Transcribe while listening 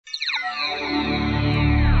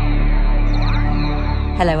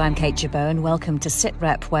Hello, I'm Kate Jabot and welcome to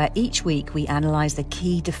SitRep, where each week we analyse the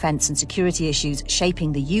key defence and security issues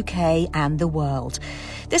shaping the UK and the world.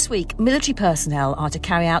 This week, military personnel are to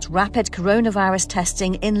carry out rapid coronavirus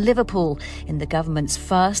testing in Liverpool in the government's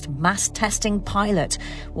first mass testing pilot.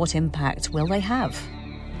 What impact will they have?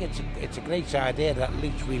 It's a great idea that at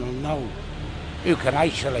least we'll know who can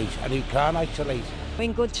isolate and who can't isolate.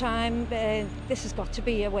 In good time, this has got to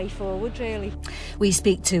be a way forward, really. We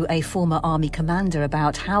speak to a former army commander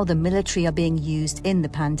about how the military are being used in the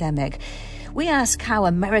pandemic. We ask how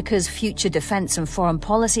America's future defence and foreign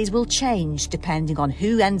policies will change depending on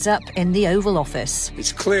who ends up in the Oval Office.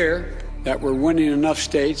 It's clear that we're winning enough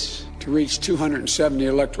states to reach 270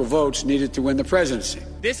 electoral votes needed to win the presidency.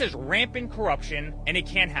 This is rampant corruption, and it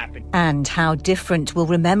can't happen. And how different will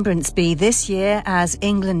Remembrance be this year as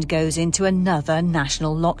England goes into another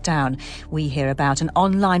national lockdown? We hear about an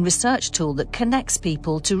online research tool that connects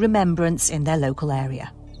people to Remembrance in their local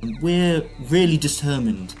area. We're really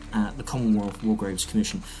determined at the Commonwealth War Graves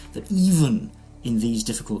Commission that even in these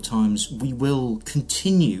difficult times, we will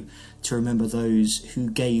continue to remember those who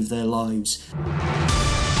gave their lives.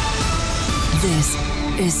 This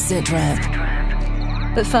is SitRep.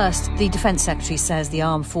 But first, the Defence Secretary says the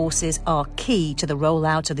armed forces are key to the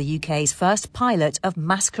rollout of the UK's first pilot of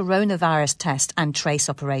mass coronavirus test and trace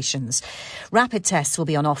operations. Rapid tests will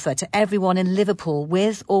be on offer to everyone in Liverpool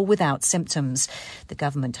with or without symptoms. The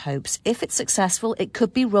government hopes if it's successful, it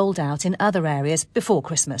could be rolled out in other areas before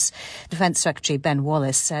Christmas. Defence Secretary Ben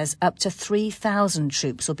Wallace says up to 3,000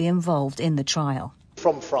 troops will be involved in the trial.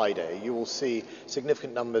 From Friday, you will see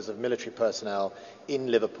significant numbers of military personnel in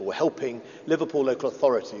Liverpool helping Liverpool local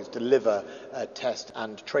authorities deliver test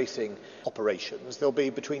and tracing operations. There'll be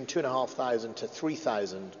between 2,500 to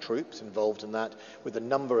 3,000 troops involved in that, with a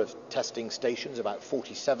number of testing stations, about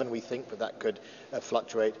 47 we think, but that could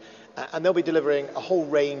fluctuate. And they'll be delivering a whole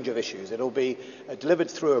range of issues. It'll be delivered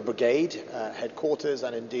through a brigade headquarters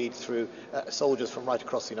and indeed through soldiers from right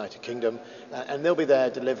across the United Kingdom. And they'll be there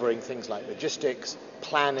delivering things like logistics,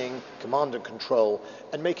 planning, command and control,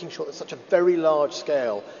 and making sure that such a very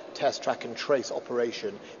large-scale test, track and trace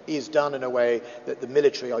operation is done in a way that the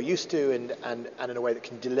military are used to and in a way that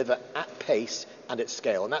can deliver at pace and at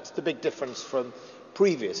scale. And that's the big difference from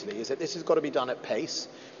previously, is that this has got to be done at pace.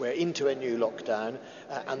 We're into a new lockdown,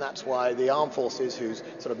 and that's why the armed forces, whose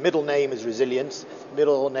sort of middle name is resilience,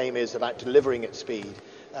 middle name is about delivering at speed,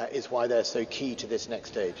 is why they're so key to this next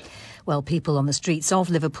stage. Well, people on the streets of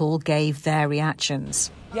Liverpool gave their reactions.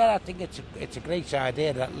 Yeah, I think it's a great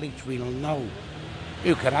idea that at least we'll know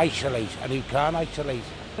who can isolate and who can't isolate.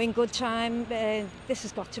 In good time, this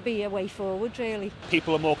has got to be a way forward, really.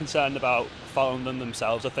 People are more concerned about following them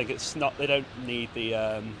themselves. I think it's not. They don't need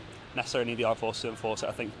necessarily need the armed forces to enforce it.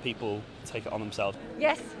 I think people take it on themselves.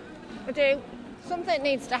 Yes, I do. Something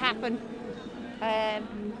needs to happen.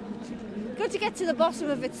 Good to get to the bottom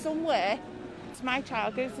of it somewhere. My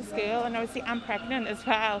child goes to school, and obviously I'm pregnant as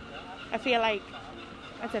well. I feel like,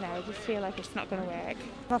 I don't know, I just feel like it's not going to work.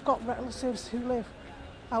 I've got relatives who live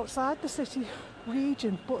outside the city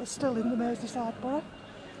region but are still in the Merseyside borough.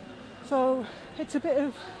 So it's a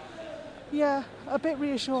bit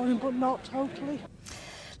reassuring, but not totally.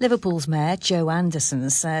 Liverpool's Mayor Joe Anderson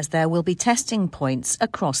says there will be testing points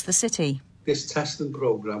across the city. This testing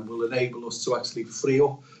programme will enable us to actually free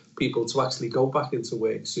up people to actually go back into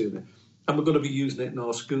work sooner. And we're going to be using it in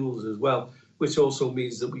our schools as well, which also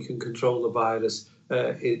means that we can control the virus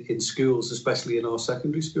in schools, especially in our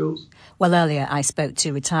secondary schools. Well, earlier I spoke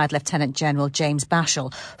to retired Lieutenant General James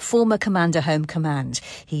Bashall, former Commander Home Command.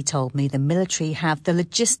 He told me the military have the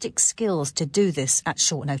logistic skills to do this at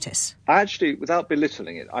short notice. Actually, without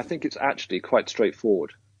belittling it, I think it's actually quite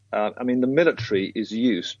straightforward. The military is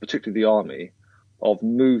used, particularly the army, of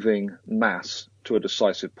moving mass to a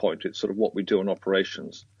decisive point. It's sort of what we do in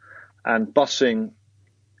operations. And busing,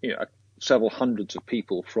 several hundreds of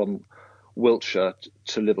people from Wiltshire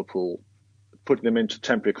to Liverpool, putting them into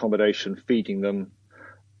temporary accommodation, feeding them,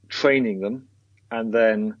 training them, and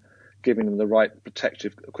then giving them the right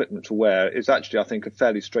protective equipment to wear is actually, I think, a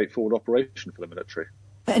fairly straightforward operation for the military.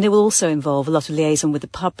 And it will also involve a lot of liaison with the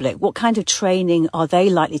public. What kind of training are they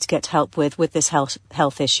likely to get help with this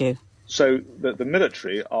health issue? So the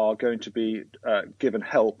military are going to be given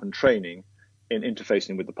help and training in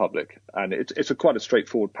interfacing with the public. And it's quite a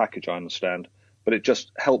straightforward package, I understand, but it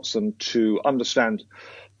just helps them to understand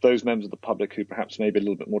those members of the public who perhaps may be a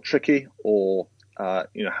little bit more tricky or,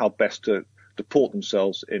 how best to deport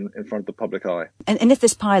themselves in front of the public eye. And if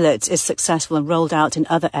this pilot is successful and rolled out in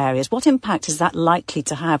other areas, what impact is that likely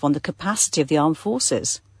to have on the capacity of the armed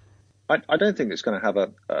forces? I don't think it's going to have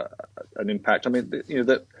an impact. I mean,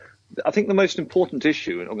 I think the most important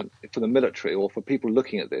issue for the military or for people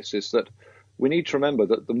looking at this is that we need to remember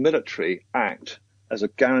that the military act as a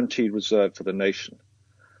guaranteed reserve for the nation.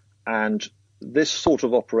 And this sort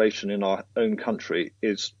of operation in our own country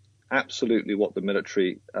is absolutely what the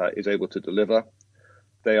military is able to deliver.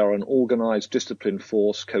 They are an organised, disciplined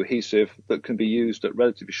force, cohesive, that can be used at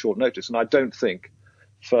relatively short notice. And I don't think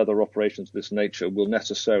further operations of this nature will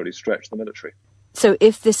necessarily stretch the military. So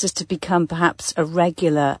if this is to become perhaps a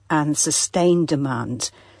regular and sustained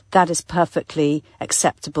demand, that is perfectly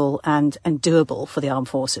acceptable and doable for the armed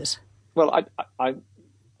forces? Well, I'm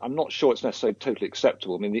not sure it's necessarily totally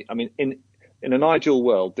acceptable. In an ideal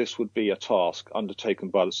world, this would be a task undertaken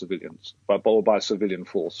by the civilians, by a civilian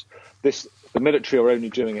force. The military are only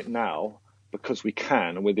doing it now because we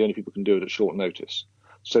can, and we're the only people who can do it at short notice.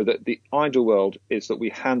 So that the ideal world is that we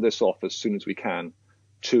hand this off as soon as we can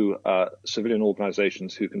to civilian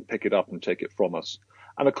organisations who can pick it up and take it from us.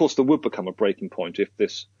 And of course, there would become a breaking point if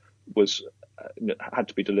this was had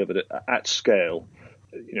to be delivered at scale,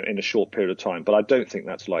 in a short period of time. But I don't think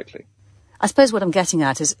that's likely. I suppose what I'm getting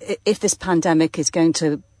at is if this pandemic is going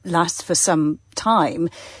to last for some time,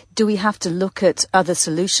 do we have to look at other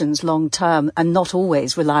solutions long term and not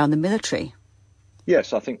always rely on the military?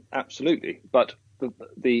 Yes, I think absolutely. But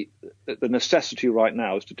the necessity right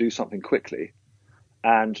now is to do something quickly.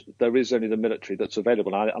 And there is only the military that's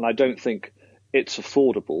available. And I don't think it's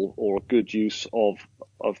affordable or a good use of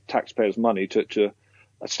taxpayers' money to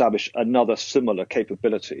establish another similar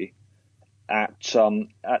capability at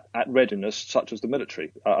readiness such as the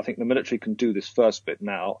military. I think the military can do this first bit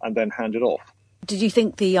now and then hand it off. Did you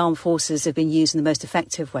think the armed forces have been used in the most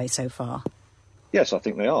effective way so far? Yes, I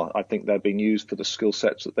think they are. I think they're being used for the skill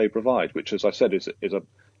sets that they provide, which, as I said, is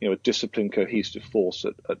a disciplined, cohesive force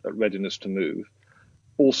at readiness to move.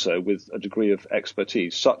 Also with a degree of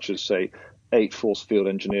expertise, such as, say, 8th Force Field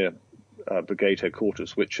Engineer Brigade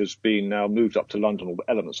Headquarters, which has been now moved up to London, or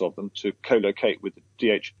elements of them, to co-locate with the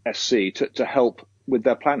DHSC to help with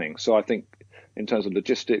their planning. So I think in terms of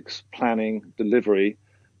logistics, planning, delivery,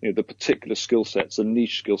 the particular skill sets, the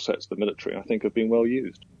niche skill sets of the military, I think have been well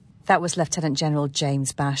used. That was Lieutenant General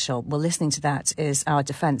James Bashall. Well, listening to that is our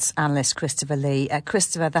defence analyst, Christopher Lee.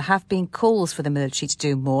 Christopher, there have been calls for the military to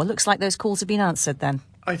do more. Looks like those calls have been answered then.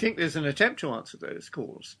 I think there's an attempt to answer those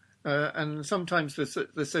calls. And sometimes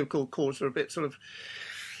the so-called calls are a bit sort of,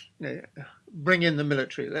 bring in the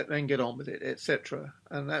military, let them get on with it, etc.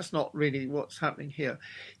 And that's not really what's happening here.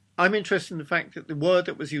 I'm interested in the fact that the word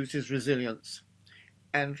that was used is resilience.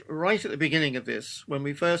 And right at the beginning of this, when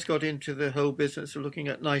we first got into the whole business of looking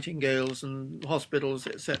at nightingales and hospitals,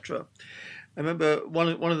 etc., I remember one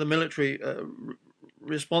of the military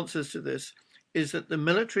responses to this is that the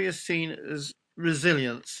military is seen as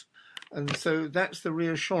resilience. And so that's the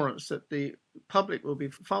reassurance that the public will be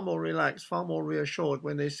far more relaxed, far more reassured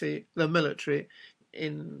when they see the military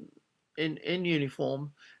in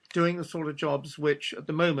uniform doing the sort of jobs which at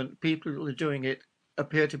the moment people who are doing it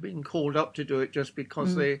appear to be being called up to do it just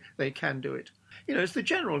because they can do it. As the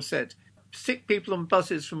General said, stick people on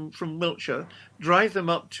buses from Wiltshire, drive them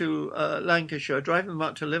up to Lancashire, drive them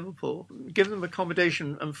up to Liverpool, give them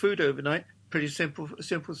accommodation and food overnight. Pretty simple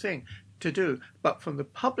thing to do. But from the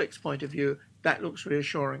public's point of view, that looks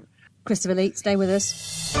reassuring. Christopher Lee, stay with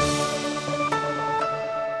us.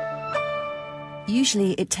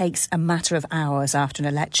 Usually it takes a matter of hours after an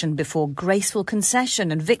election before graceful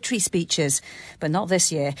concession and victory speeches, but not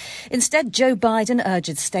this year. Instead, Joe Biden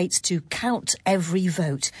urges states to count every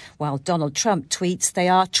vote, while Donald Trump tweets they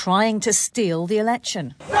are trying to steal the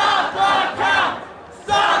election. Stop the count!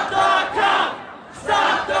 Stop the count!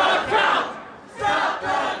 Stop the count! Stop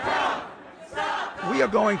the count! Stop the count! We are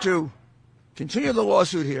going to continue the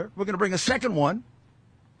lawsuit here. We're going to bring a second one,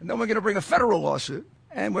 and then we're going to bring a federal lawsuit.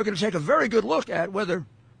 And we're going to take a very good look at whether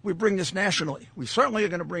we bring this nationally. We certainly are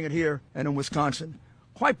going to bring it here and in Wisconsin.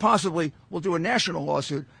 Quite possibly we'll do a national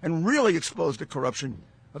lawsuit and really expose the corruption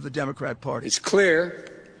of the Democrat Party. It's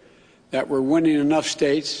clear that we're winning enough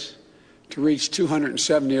states to reach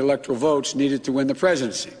 270 electoral votes needed to win the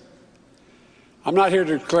presidency. I'm not here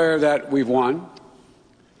to declare that we've won,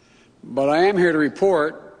 but I am here to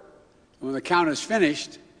report that when the count is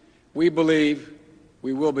finished, we believe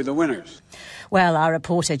we will be the winners. Well, our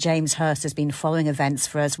reporter James Hurst has been following events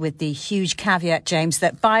for us with the huge caveat, James,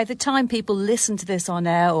 that by the time people listen to this on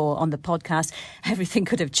air or on the podcast, everything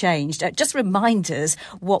could have changed. Just remind us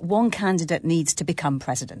what one candidate needs to become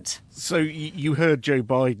president. So you heard Joe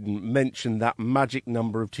Biden mention that magic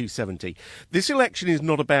number of 270. This election is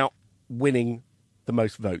not about winning the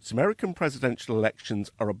most votes. American presidential elections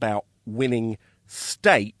are about winning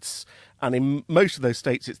states, And in most of those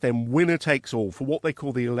states, it's then winner takes all for what they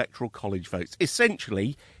call the electoral college votes.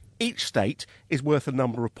 Essentially, each state is worth a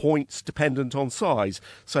number of points dependent on size.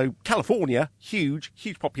 So California, huge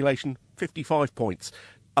population, 55 points.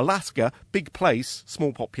 Alaska, big place,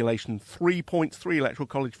 small population, 3 points, 3 electoral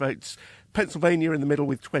college votes. Pennsylvania in the middle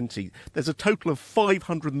with 20. There's a total of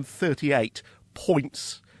 538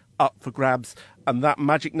 points up for grabs, and that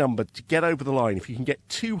magic number to get over the line, if you can get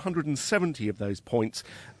 270 of those points,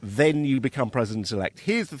 then you become president-elect.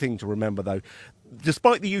 Here's the thing to remember, though.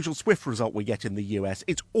 Despite the usual swift result we get in the US,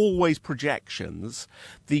 it's always projections.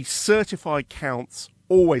 The certified counts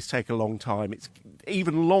always take a long time. It's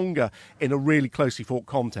even longer in a really closely fought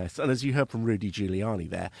contest. And as you heard from Rudy Giuliani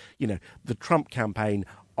there, the Trump campaign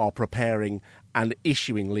are preparing and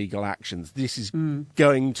issuing legal actions. This is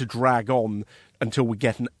going to drag on until we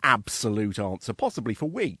get an absolute answer, possibly for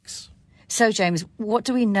weeks. So, James, what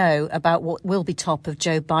do we know about what will be top of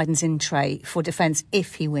Joe Biden's in-tray for defence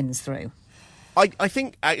if he wins through? I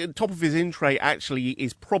think top of his in-tray actually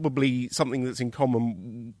is probably something that's in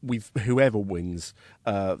common with whoever wins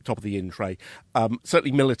top of the in-tray.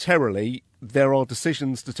 Certainly militarily, there are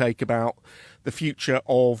decisions to take about the future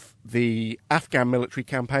of the Afghan military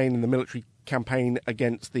campaign and the military campaign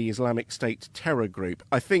against the Islamic State terror group.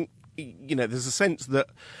 I think, there's a sense that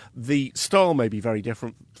the style may be very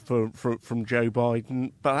different from Joe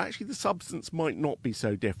Biden, but actually the substance might not be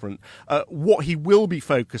so different. What he will be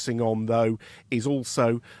focusing on, though, is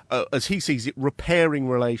also, as he sees it, repairing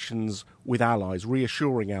relations with allies,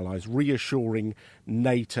 reassuring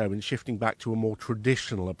NATO, and shifting back to a more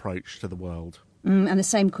traditional approach to the world. And the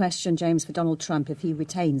same question, James, for Donald Trump if he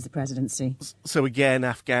retains the presidency. So again,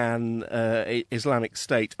 Afghan, Islamic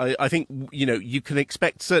State, I think, you can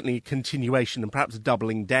expect certainly a continuation and perhaps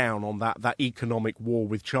doubling down on that economic war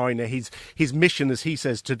with China. His mission, as he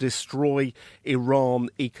says, to destroy Iran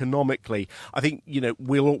economically. I think,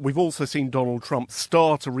 we've also seen Donald Trump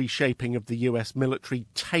start a reshaping of the US military,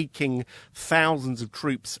 taking thousands of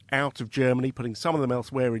troops out of Germany, putting some of them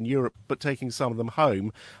elsewhere in Europe, but taking some of them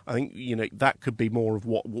home. I think, that could be more of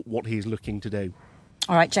what he's looking to do.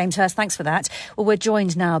 All right, James Hurst, thanks for that. Well, we're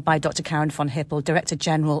joined now by Dr. Karen von Hippel, Director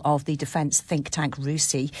General of the defence think tank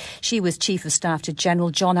RUSI. She was Chief of Staff to General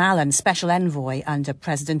John Allen, Special Envoy under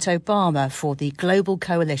President Obama for the Global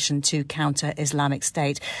Coalition to Counter Islamic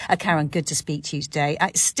State. Karen, good to speak to you today.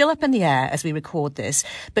 It's still up in the air as we record this,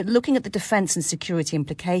 but looking at the defence and security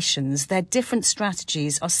implications, their different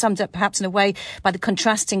strategies are summed up perhaps in a way by the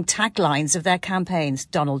contrasting taglines of their campaigns.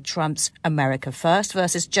 Donald Trump's America First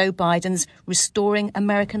versus Joe Biden's Restoring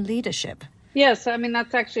American Leadership. Yes, I mean,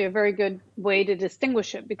 that's actually a very good way to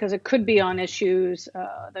distinguish it, because it could be on issues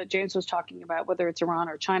that James was talking about, whether it's Iran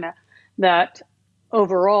or China, that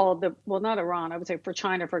overall, not Iran, I would say for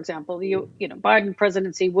China, for example, the Biden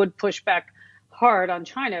presidency would push back hard on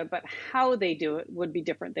China, but how they do it would be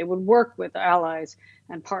different. They would work with allies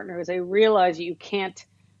and partners. They realize you can't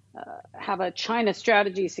have a China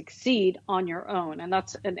strategy succeed on your own. And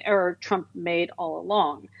that's an error Trump made all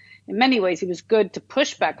along. In many ways, he was good to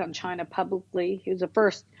push back on China publicly. He was the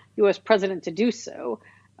first U.S. president to do so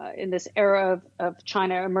in this era of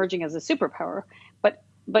China emerging as a superpower.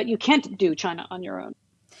 But you can't do China on your own.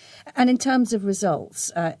 And in terms of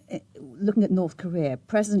results, looking at North Korea,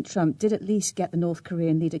 President Trump did at least get the North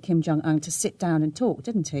Korean leader Kim Jong-un to sit down and talk,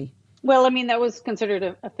 didn't he? Well, I mean, that was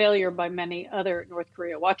considered a failure by many other North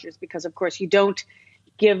Korea watchers because, of course, you don't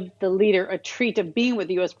give the leader a treat of being with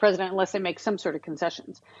the U.S. president unless they make some sort of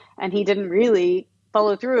concessions. And he didn't really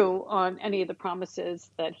follow through on any of the promises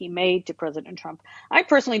that he made to President Trump. I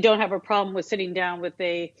personally don't have a problem with sitting down with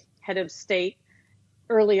a head of state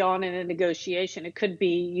early on in a negotiation. It could be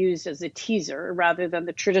used as a teaser rather than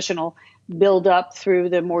the traditional build up through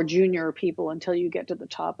the more junior people until you get to the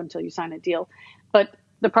top, until you sign a deal. But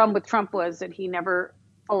the problem with Trump was that he never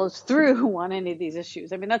follows through on any of these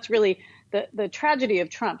issues. I mean, that's really the tragedy of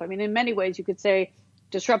Trump. I mean, in many ways, you could say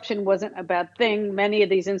disruption wasn't a bad thing. Many of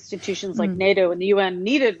these institutions like NATO and the UN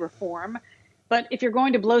needed reform. But if you're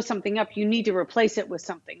going to blow something up, you need to replace it with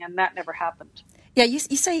something. And that never happened. Yeah, you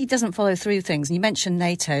say he doesn't follow through things. And you mentioned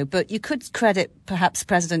NATO, but you could credit perhaps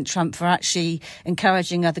President Trump for actually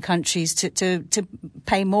encouraging other countries to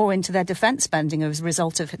pay more into their defence spending as a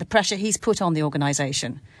result of the pressure he's put on the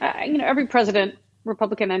organisation. Every president,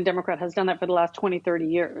 Republican and Democrat, has done that for the last 20, 30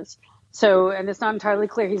 years. So, and it's not entirely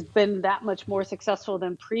clear he's been that much more successful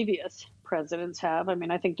than previous presidents have. I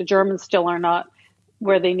mean, I think the Germans still are not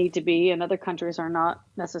where they need to be, and other countries are not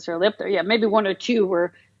necessarily up there. Yeah, maybe one or two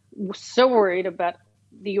were so worried about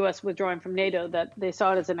the U.S. withdrawing from NATO that they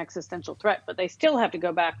saw it as an existential threat, but they still have to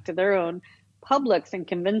go back to their own publics and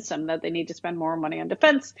convince them that they need to spend more money on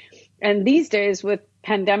defense. And these days, with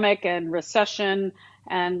pandemic and recession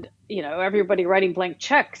and, everybody writing blank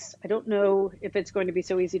checks, I don't know if it's going to be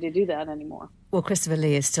so easy to do that anymore. Well, Christopher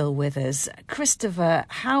Lee is still with us. Christopher,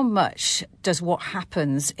 how much does what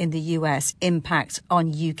happens in the US impact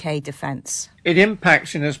on UK defence? It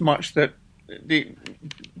impacts in as much that the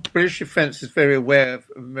British defence is very aware of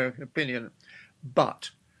American opinion,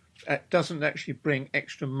 but it doesn't actually bring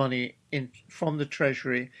extra money in from the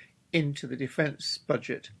Treasury into the defence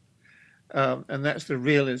budget. And that's the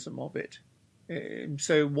realism of it.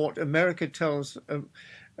 So what America tells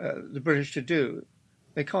the British to do,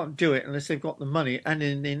 they can't do it unless they've got the money and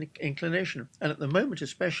the inclination. And at the moment,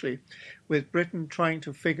 especially with Britain trying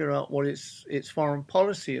to figure out what its foreign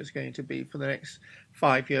policy is going to be for the next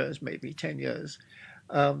 5 years, maybe 10 years,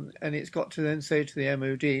 and it's got to then say to the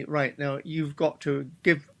MOD, right, now you've got to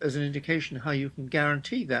give as an indication how you can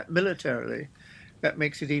guarantee that militarily. That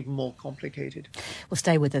makes it even more complicated. Well,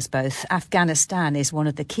 stay with us both. Afghanistan is one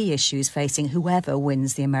of the key issues facing whoever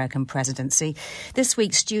wins the American presidency. This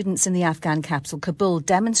week, students in the Afghan capital, Kabul,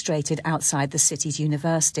 demonstrated outside the city's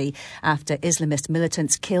university after Islamist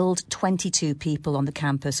militants killed 22 people on the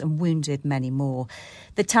campus and wounded many more.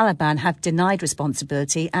 The Taliban have denied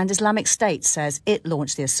responsibility and Islamic State says it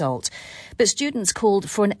launched the assault. But students called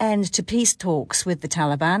for an end to peace talks with the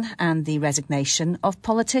Taliban and the resignation of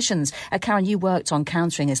politicians. Karen, you worked on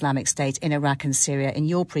countering Islamic State in Iraq and Syria in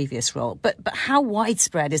your previous role. But how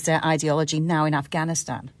widespread is their ideology now in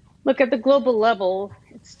Afghanistan? Look, at the global level,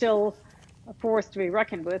 it's still a force to be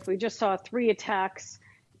reckoned with. We just saw 3 attacks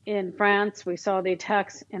in France. We saw the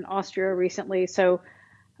attacks in Austria recently. So,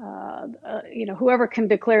 whoever can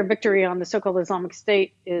declare victory on the so-called Islamic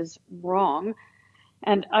State is wrong.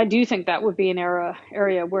 And I do think that would be an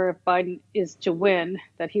area where if Biden is to win,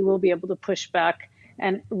 that he will be able to push back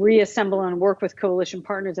and reassemble and work with coalition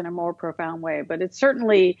partners in a more profound way. But it's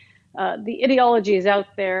certainly, the ideology is out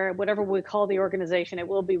there. Whatever we call the organization, it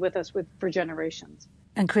will be with us for generations.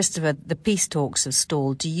 And Christopher, the peace talks have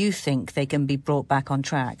stalled. Do you think they can be brought back on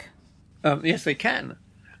track? Yes, they can.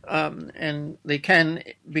 And they can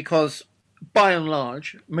because, by and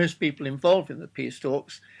large, most people involved in the peace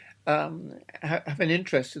talks have an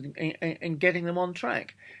interest in getting them on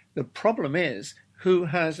track. The problem is who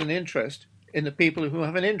has an interest in the people who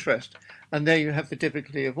have an interest. And there you have the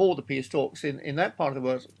difficulty of all the peace talks in that part of the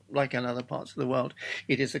world, like in other parts of the world.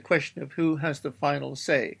 It is a question of who has the final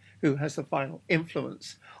say, who has the final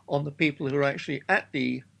influence on the people who are actually at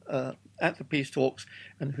the peace talks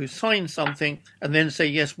and who sign something and then say,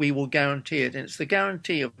 yes, we will guarantee it. And it's the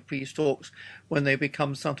guarantee of peace talks when they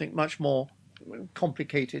become something much more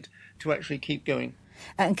complicated to actually keep going.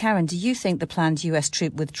 And Karen, do you think the planned US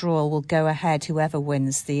troop withdrawal will go ahead whoever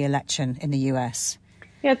wins the election in the US?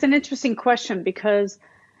 Yeah, it's an interesting question because,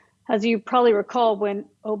 as you probably recall, when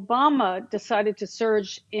Obama decided to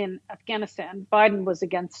surge in Afghanistan, Biden was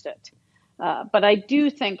against it. But I do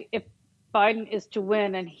think if Biden is to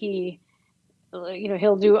win and he'll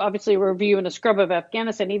do obviously a review and a scrub of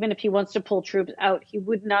Afghanistan, even if he wants to pull troops out, he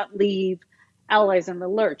would not leave allies in the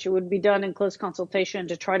lurch. It would be done in close consultation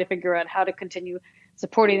to try to figure out how to continue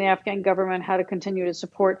supporting the Afghan government, how to continue to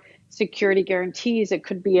support security guarantees. It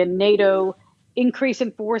could be a NATO increase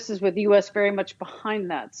in forces with the U.S. very much behind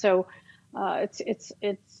that. So it's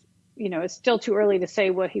still too early to say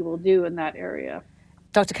what he will do in that area.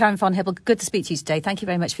 Dr. Karen von Hibbel, good to speak to you today. Thank you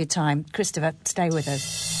very much for your time. Christopher, stay with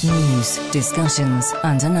us. News, discussions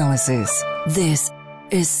and analysis. This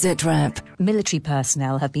is SITREP. Military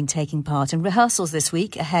personnel have been taking part in rehearsals this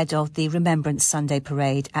week ahead of the Remembrance Sunday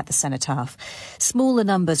parade at the Cenotaph. Smaller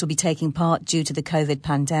numbers will be taking part due to the COVID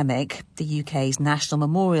pandemic. The UK's national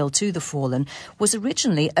memorial to the fallen was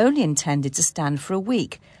originally only intended to stand for a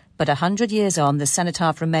week. But 100 years on, the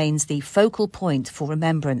Cenotaph remains the focal point for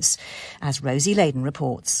remembrance, as Rosie Layden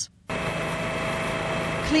reports.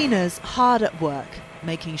 Cleaners hard at work,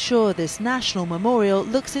 making sure this national memorial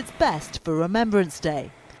looks its best for Remembrance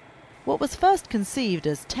Day. What was first conceived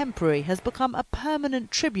as temporary has become a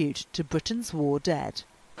permanent tribute to Britain's war dead.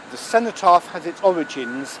 The Cenotaph has its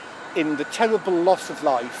origins in the terrible loss of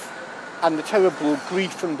life and the terrible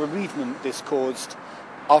grief and bereavement this caused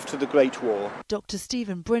after the Great War. Dr.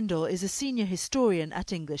 Stephen Brindle is a senior historian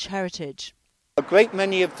at English Heritage. A great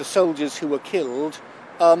many of the soldiers who were killed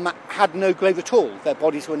had no grave at all. Their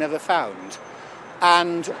bodies were never found.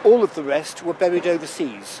 And all of the rest were buried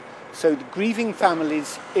overseas. So the grieving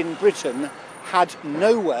families in Britain had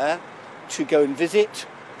nowhere to go and visit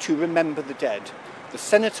to remember the dead. The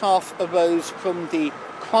Cenotaph arose from the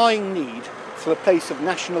crying need for a place of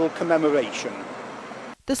national commemoration.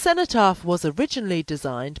 The cenotaph was originally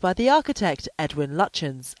designed by the architect Edwin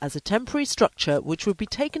Lutyens as a temporary structure which would be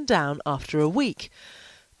taken down after a week.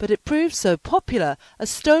 But it proved so popular, a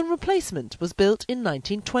stone replacement was built in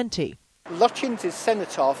 1920. Lutyens'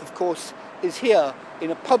 cenotaph, of course, is here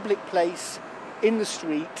in a public place, in the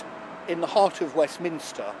street, in the heart of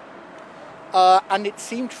Westminster. And it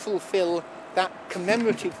seemed to fulfil that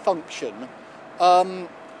commemorative function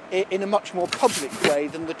in a much more public way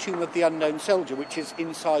than the Tomb of the Unknown Soldier, which is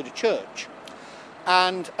inside a church.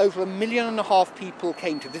 And over 1.5 million people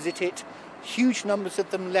came to visit it. Huge numbers of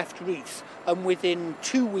them left wreaths, and within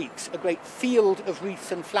 2 weeks a great field of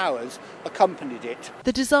wreaths and flowers accompanied it.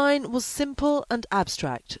 The design was simple and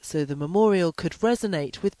abstract, so the memorial could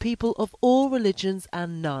resonate with people of all religions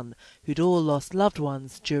and none, who'd all lost loved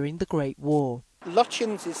ones during the Great War.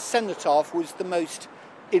 Lutyens' cenotaph was the most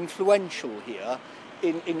influential here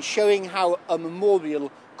in showing how a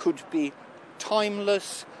memorial could be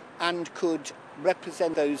timeless and could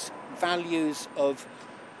represent those values of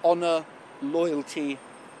honour, loyalty,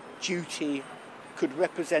 duty, could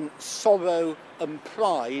represent sorrow and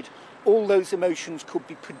pride. All those emotions could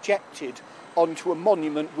be projected onto a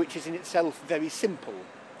monument which is in itself very simple.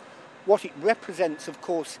 What it represents, of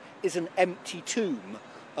course, is an empty tomb.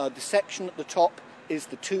 The section at the top is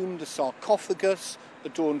the tomb, the sarcophagus,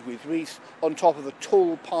 adorned with wreaths, on top of a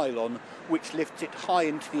tall pylon which lifts it high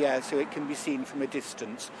into the air so it can be seen from a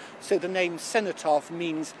distance. So the name cenotaph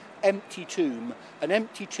means empty tomb, an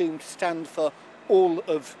empty tomb to stand for all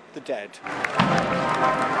of the dead.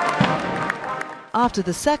 After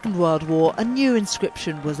the Second World War, a new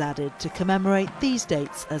inscription was added to commemorate these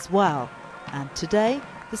dates as well. And today,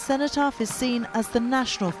 the cenotaph is seen as the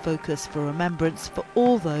national focus for remembrance for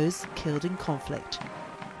all those killed in conflict.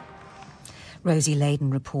 Rosie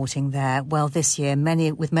Layden reporting there. Well, this year,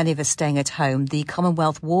 with many of us staying at home, the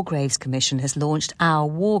Commonwealth War Graves Commission has launched Our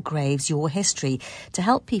War Graves, Your History to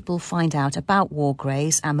help people find out about war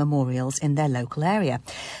graves and memorials in their local area.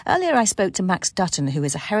 Earlier, I spoke to Max Dutton, who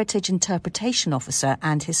is a Heritage Interpretation Officer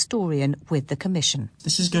and historian with the Commission.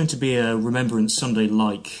 This is going to be a Remembrance Sunday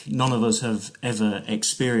like none of us have ever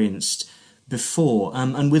experienced before.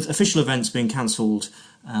 And with official events being cancelled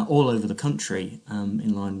all over the country,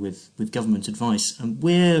 in line with government advice. And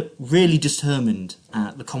we're really determined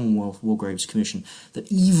at the Commonwealth War Graves Commission that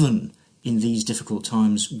even in these difficult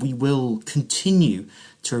times, we will continue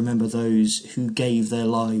to remember those who gave their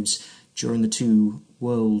lives during the two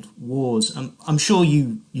world wars. I'm sure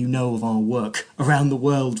you know of our work around the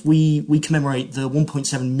world. We commemorate the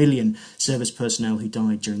 1.7 million service personnel who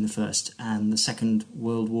died during the First and the Second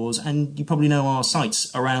World Wars, and you probably know our sites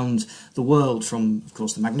around the world, from, of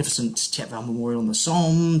course, the magnificent Tietval Memorial on the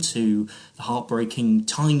Somme to the heartbreaking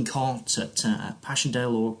Tynecott at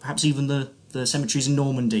Passchendaele, or perhaps even the cemeteries in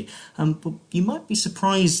Normandy. But you might be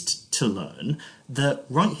surprised to learn that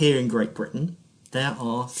right here in Great Britain, there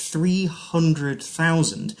are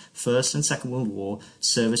 300,000 First and Second World War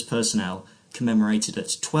service personnel commemorated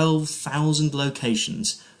at 12,000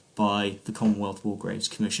 locations by the Commonwealth War Graves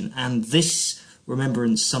Commission. And this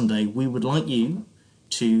Remembrance Sunday, we would like you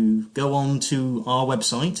to go on to our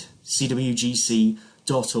website, cwgc.org,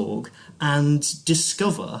 and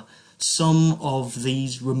discover some of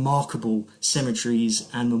these remarkable cemeteries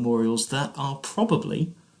and memorials that are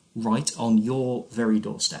probably right on your very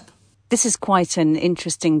doorstep. This is quite an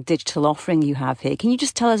interesting digital offering you have here. Can you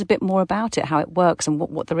just tell us a bit more about it, how it works and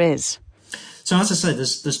what there is? So as I say,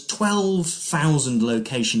 there's 12,000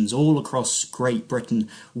 locations all across Great Britain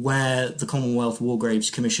where the Commonwealth War Graves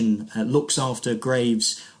Commission looks after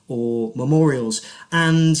graves or memorials,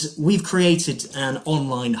 and we've created an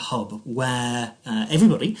online hub where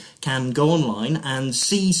everybody can go online and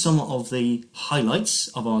see some of the highlights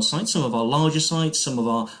of our site, some of our larger sites, some of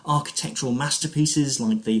our architectural masterpieces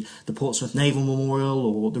like the Portsmouth Naval Memorial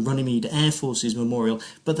or the Runnymede Air Forces Memorial,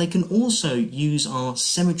 but they can also use our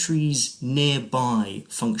Cemeteries Nearby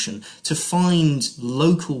function to find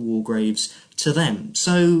local war graves to them.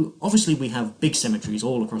 So obviously we have big cemeteries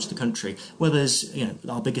all across the country where there's,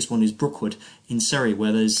 our biggest one is Brookwood in Surrey,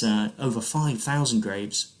 where there's over 5,000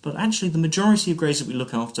 graves, but actually the majority of graves that we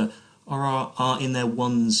look after are in their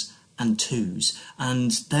ones and twos,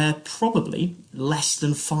 and they're probably less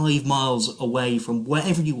than 5 miles away from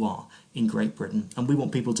wherever you are in Great Britain. And we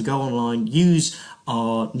want people to go online, use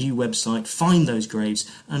our new website, find those graves,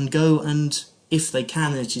 and go and, if they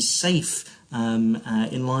can, it is safe,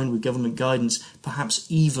 in line with government guidance, perhaps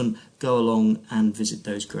even go along and visit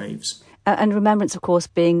those graves. And Remembrance, of course,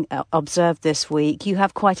 being observed this week, you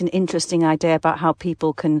have quite an interesting idea about how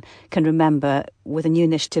people can remember with a new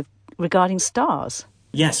initiative regarding stars.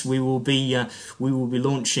 Yes, we will be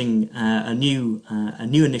launching a new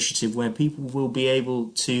initiative where people will be able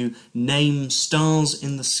to name stars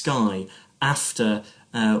in the sky after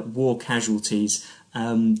war casualties.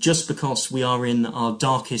 Just because we are in our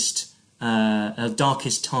darkest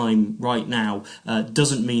time right now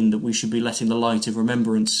doesn't mean that we should be letting the light of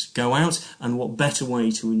remembrance go out. And what better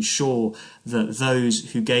way to ensure that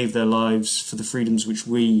those who gave their lives for the freedoms which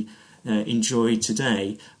we enjoy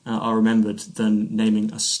today are remembered than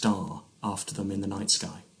naming a star after them in the night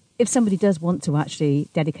sky. If somebody does want to actually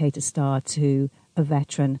dedicate a star to a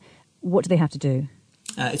veteran, what do they have to do?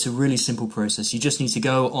 It's a really simple process. You just need to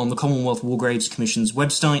go on the Commonwealth War Graves Commission's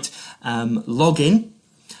website, log in,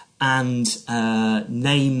 and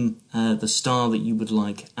name the star that you would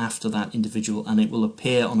like after that individual, and it will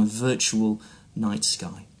appear on a virtual night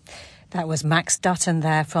sky. That was Max Dutton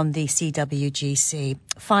there from the CWGC.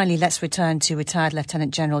 Finally, let's return to retired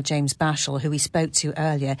Lieutenant General James Bashall, who we spoke to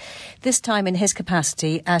earlier, this time in his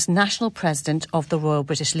capacity as National President of the Royal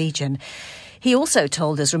British Legion. He also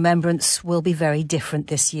told us Remembrance will be very different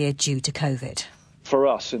this year due to COVID. For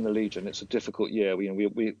us in the Legion, it's a difficult year.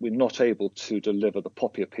 We're not able to deliver the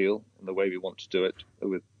poppy appeal in the way we want to do it,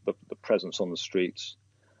 with the presence on the streets.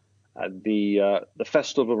 The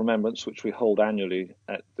Festival of Remembrance, which we hold annually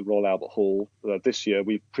at the Royal Albert Hall, this year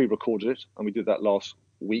we pre-recorded it, and we did that last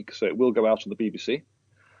week, so it will go out on the BBC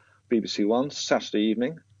One, Saturday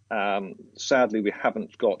evening. Sadly, we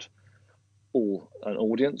haven't got an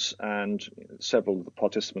audience, and several of the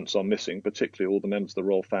participants are missing, particularly all the members of the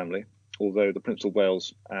royal family, although the Prince of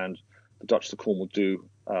Wales and the Duchess of Cornwall do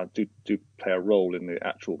play a role in the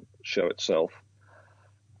actual show itself.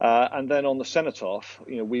 And then on the cenotaph,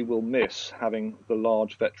 we will miss having the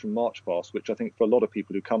large veteran march past, which I think for a lot of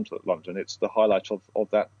people who come to London, it's the highlight of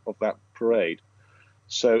that parade.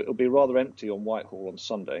 So it'll be rather empty on Whitehall on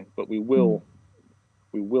Sunday, but we will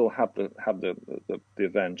have the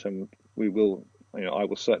event, and we will. I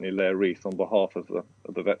will certainly lay a wreath on behalf of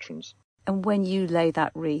the veterans. And when you lay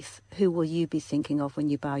that wreath, who will you be thinking of when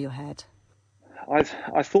you bow your head? I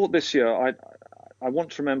thought this year I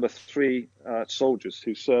want to remember three soldiers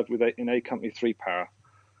who served in A Company 3 Para.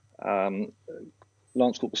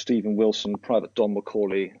 Lance Corporal Stephen Wilson, Private Don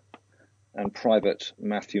Macaulay, and Private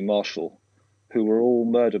Matthew Marshall, who were all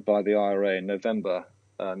murdered by the IRA in November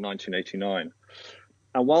 1989.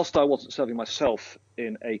 And whilst I wasn't serving myself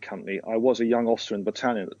in A Company, I was a young officer in the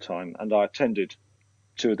battalion at the time, and I attended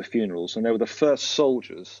two of the funerals, and they were the first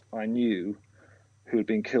soldiers I knew who had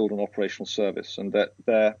been killed on operational service, and that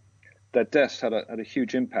their deaths had a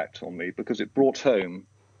huge impact on me because it brought home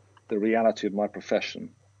the reality of my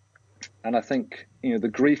profession. And I think, the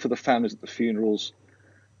grief of the families at the funerals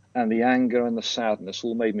and the anger and the sadness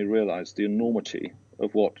all made me realise the enormity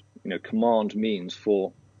of what, command means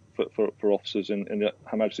for officers in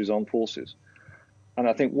Her Majesty's Armed Forces. And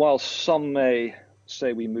I think while some may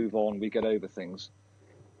say we move on, we get over things,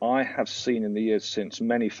 I have seen in the years since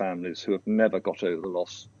many families who have never got over the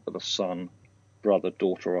loss of a son, brother,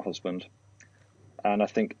 daughter or husband. And I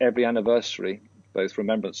think every anniversary, both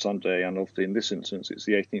Remembrance Sunday and obviously in this instance it's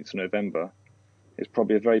the 18th of November, is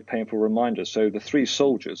probably a very painful reminder. So the three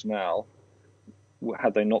soldiers now,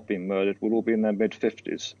 had they not been murdered, would all be in their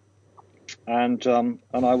mid-50s. And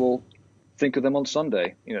I will think of them on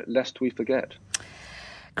Sunday, lest we forget.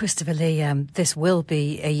 Christopher Lee, this will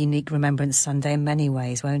be a unique Remembrance Sunday in many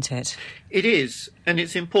ways, won't it? It is, and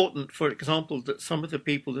it's important, for example, that some of the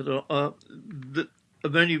people that are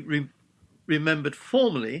only remembered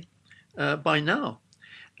formally by now,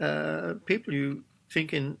 people you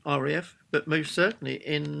think in RAF, but most certainly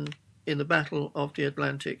in the Battle of the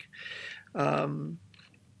Atlantic,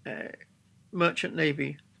 Merchant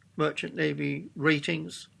Navy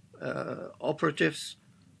ratings, operatives,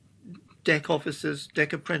 deck officers,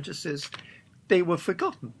 deck apprentices, they were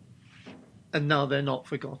forgotten. And now they're not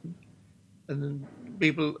forgotten. And then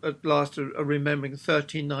people at last are remembering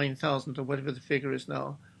 39,000 or whatever the figure is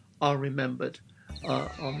now are remembered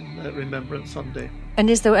on Remembrance Sunday. And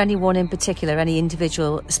is there anyone in particular, any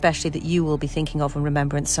individual especially, that you will be thinking of on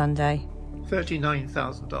Remembrance Sunday?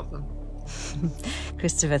 39,000 of them.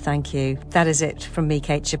 Christopher, thank you. That is it from me,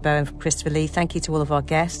 Kate Chabot, and from Christopher Lee. Thank you to all of our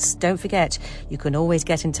guests. Don't forget, you can always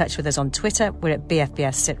get in touch with us on Twitter. We're at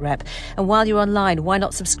BFBS SitRep. And while you're online, why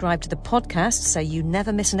not subscribe to the podcast so you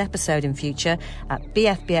never miss an episode in future at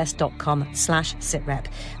bfbs.com/sitrep.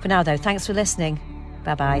 For now, though, thanks for listening.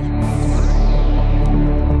 Bye-bye.